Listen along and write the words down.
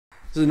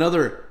This is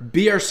another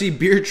BRC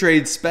Beer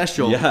Trade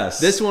special. Yes.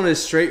 This one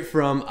is straight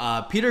from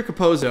Peter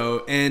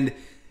Capozzo, and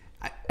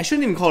I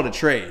shouldn't even call it a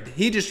trade.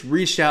 He just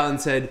reached out and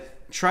said,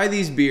 try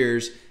these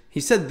beers. He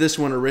said this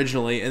one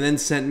originally and then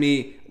sent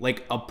me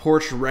like a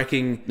porch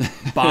wrecking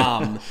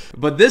bomb.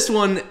 But this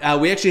one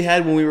we actually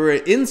had when we were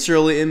in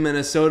Surly in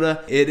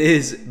Minnesota. It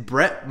is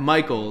Brett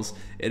Mikkel's.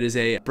 It is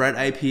a Brett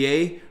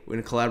IPA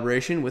in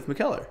collaboration with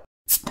Mikkeller.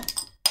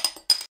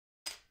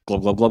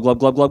 Glub, glub, glub, glub,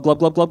 glub, glub, glub,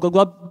 glub, glub, glub,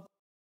 glub.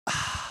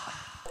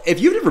 If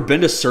you've never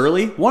been to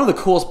Surly, one of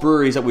the coolest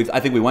breweries that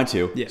I think we went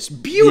to. Yeah. It's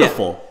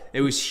beautiful. Yeah.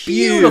 It was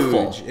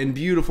huge and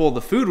beautiful.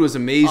 The food was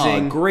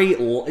amazing. Great.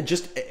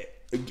 Just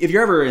if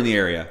you're ever in the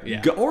area,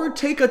 go, or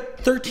take a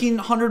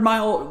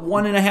 1,300-mile,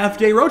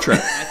 1.5-day road trip.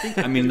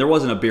 I mean, there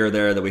wasn't a beer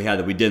there that we had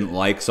that we didn't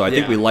like, so I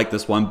think we liked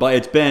this one. But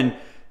it's been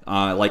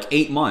like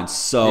 8 months,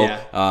 so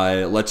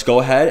let's go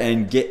ahead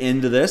and get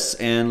into this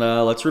and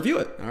let's review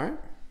it. All right.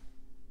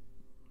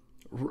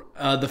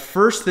 The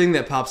first thing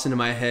that pops into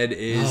my head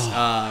is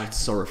it's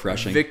so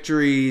refreshing.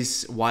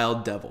 Victory's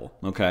Wild Devil.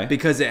 Okay.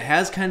 Because it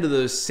has kind of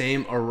those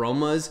same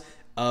aromas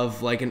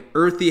of like an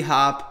earthy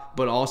hop,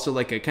 but also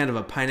like a kind of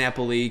a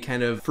pineapple-y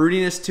kind of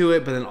fruitiness to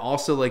it, but then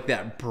also like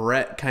that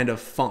Brett kind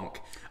of funk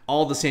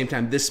all at the same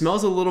time. This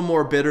smells a little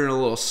more bitter and a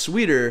little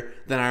sweeter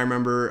than I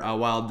remember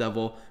Wild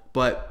Devil,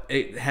 but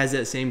it has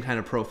that same kind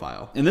of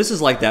profile. And this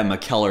is like that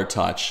Mikkeller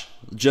touch.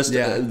 Just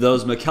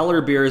those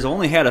Mikkeller beers, I've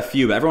only had a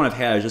few, but everyone I've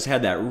had has just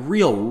had that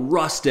real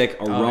rustic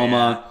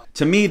aroma.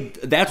 To me,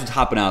 that's what's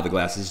hopping out of the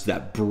glass is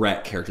that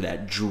Brett character,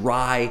 that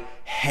dry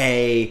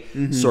hay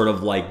sort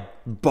of like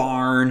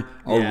barn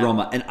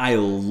aroma, and I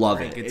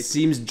love it. It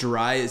seems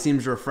dry, it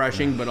seems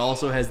refreshing, but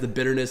also has the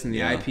bitterness and the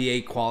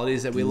IPA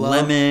qualities that we love.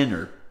 Lemon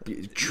or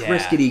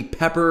Triscuity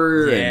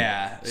pepper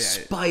and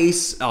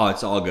spice. Oh,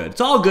 it's all good.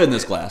 It's all good in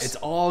this glass. It's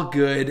all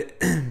good,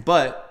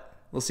 but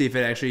we'll see if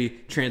it actually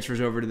transfers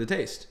over to the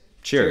taste.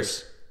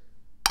 Cheers.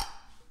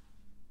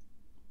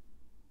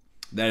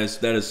 That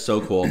is so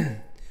cool.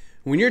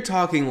 When you're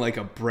talking like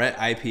a Brett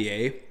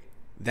IPA,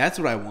 that's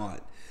what I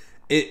want.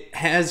 It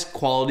has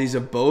qualities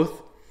of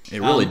both. It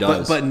really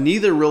does. But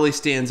neither really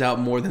stands out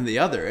more than the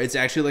other. It's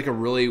actually like a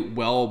really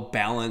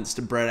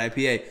well-balanced Brett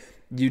IPA.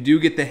 You do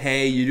get the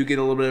hay, you do get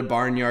a little bit of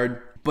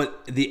barnyard,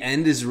 but the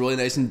end is really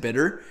nice and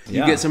bitter.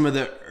 You get some of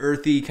the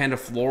earthy kind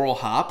of floral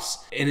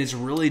hops, and it's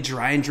really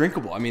dry and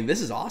drinkable. I mean,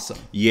 this is awesome.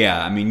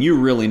 Yeah, I mean, you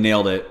really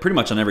nailed it pretty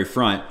much on every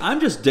front. I'm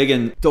just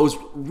digging those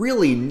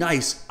really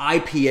nice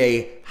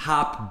IPA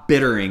hop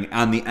bittering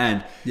on the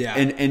end. Yeah.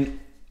 And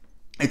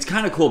it's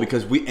kind of cool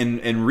because we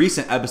in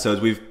recent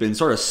episodes, we've been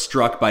sort of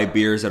struck by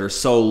beers that are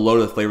so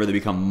loaded with flavor they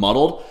become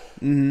muddled.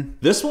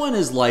 This one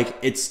is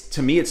like,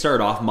 to me, it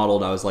started off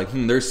muddled. I was like,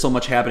 there's so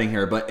much happening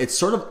here, but it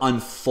sort of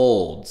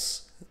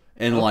unfolds.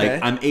 And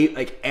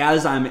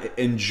as I'm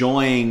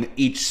enjoying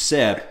each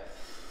sip,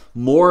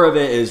 more of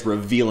it is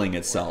revealing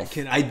itself.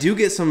 I do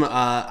get some,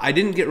 I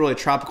didn't get really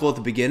tropical at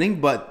the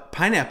beginning, but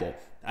pineapple.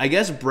 I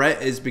guess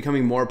Brett is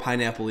becoming more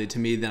pineapple-y to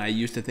me than I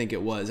used to think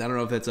it was. I don't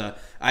know if that's a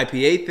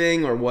IPA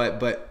thing or what,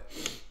 but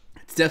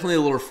it's definitely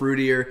a little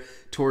fruitier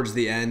towards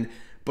the end.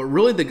 But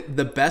really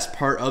the best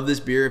part of this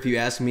beer, if you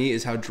ask me,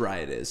 is how dry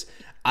it is.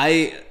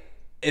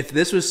 If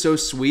this was so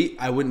sweet,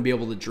 I wouldn't be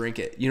able to drink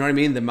it. You know what I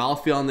mean? The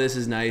mouthfeel on this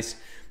is nice,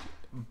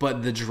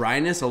 but the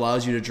dryness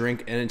allows you to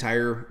drink an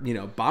entire,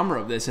 bomber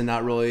of this and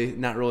not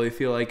really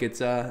feel like it's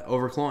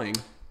overcloying.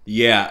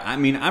 Yeah, I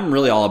mean, I'm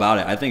really all about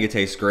it. I think it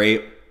tastes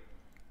great.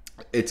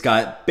 It's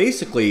got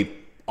basically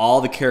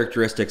all the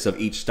characteristics of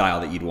each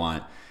style that you'd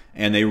want.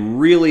 And they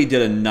really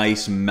did a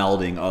nice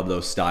melding of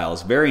those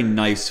styles. Very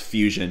nice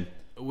fusion.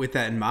 With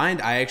that in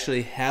mind, I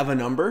actually have a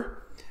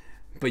number,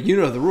 but you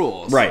know the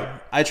rules. Right.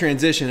 I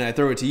transition and I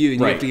throw it to you, and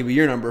you have to give me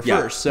your number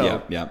first.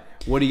 So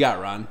what do you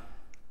got, Ron?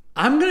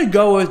 I'm going to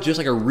go with just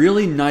like a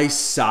really nice,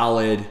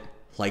 solid,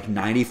 like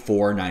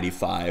 94,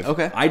 95.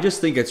 Okay. I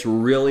just think it's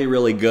really,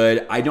 really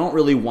good. I don't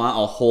really want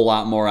a whole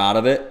lot more out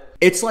of it.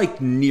 It's like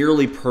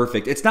nearly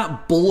perfect. It's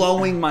not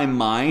blowing my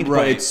mind,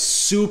 but it's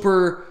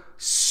super,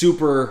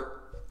 super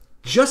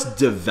just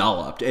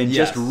developed and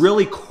just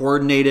really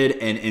coordinated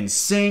and in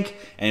sync,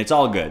 and it's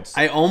all good.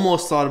 I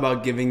almost thought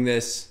about giving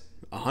this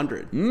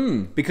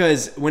 100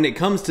 because when it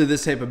comes to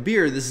this type of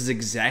beer, this is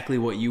exactly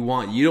what you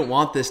want. You don't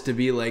want this to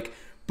be like,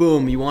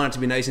 boom, you want it to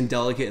be nice and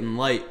delicate and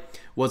light.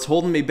 What's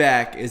holding me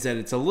back is that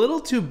it's a little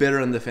too bitter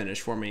in the finish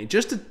for me.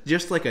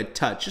 Just like a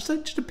touch, just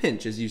a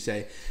pinch, as you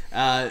say.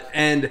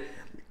 And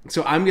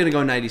so I'm going to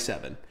go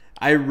 97.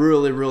 I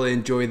really, really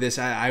enjoy this.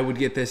 I would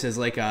get this as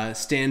like a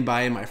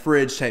standby in my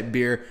fridge type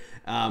beer.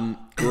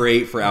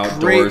 Great for outdoors.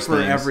 Great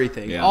for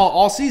everything. Yeah.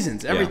 All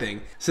seasons, everything.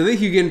 Yeah. So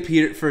thank you again,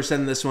 Peter, for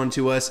sending this one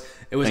to us.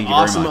 It was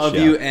awesome of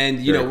you.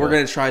 And, you know, we're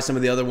going to try some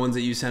of the other ones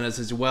that you sent us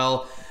as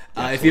well.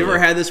 If you ever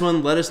had this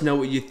one, let us know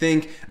what you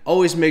think.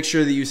 Always make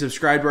sure that you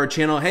subscribe to our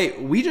channel. Hey,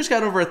 we just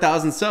got over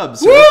 1,000 subs,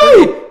 so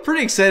we're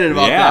pretty excited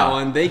about that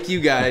one. Thank you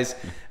guys.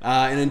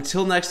 And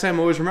until next time,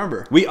 always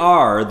remember, we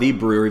are the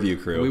Brew Review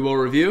Crew. We will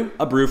review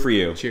a brew for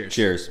you. Cheers.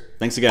 Cheers.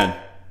 Thanks again.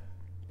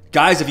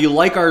 Guys, if you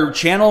like our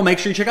channel, make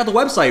sure you check out the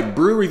website,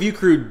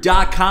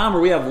 brewreviewcrew.com,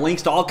 where we have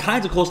links to all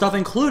kinds of cool stuff,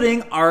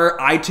 including our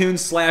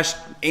iTunes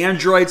 /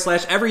 Android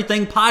 /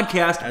 everything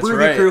podcast, Brew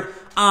Review Crew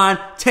on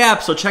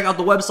tap. So check out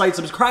the website,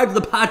 subscribe to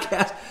the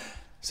podcast.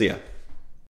 See ya.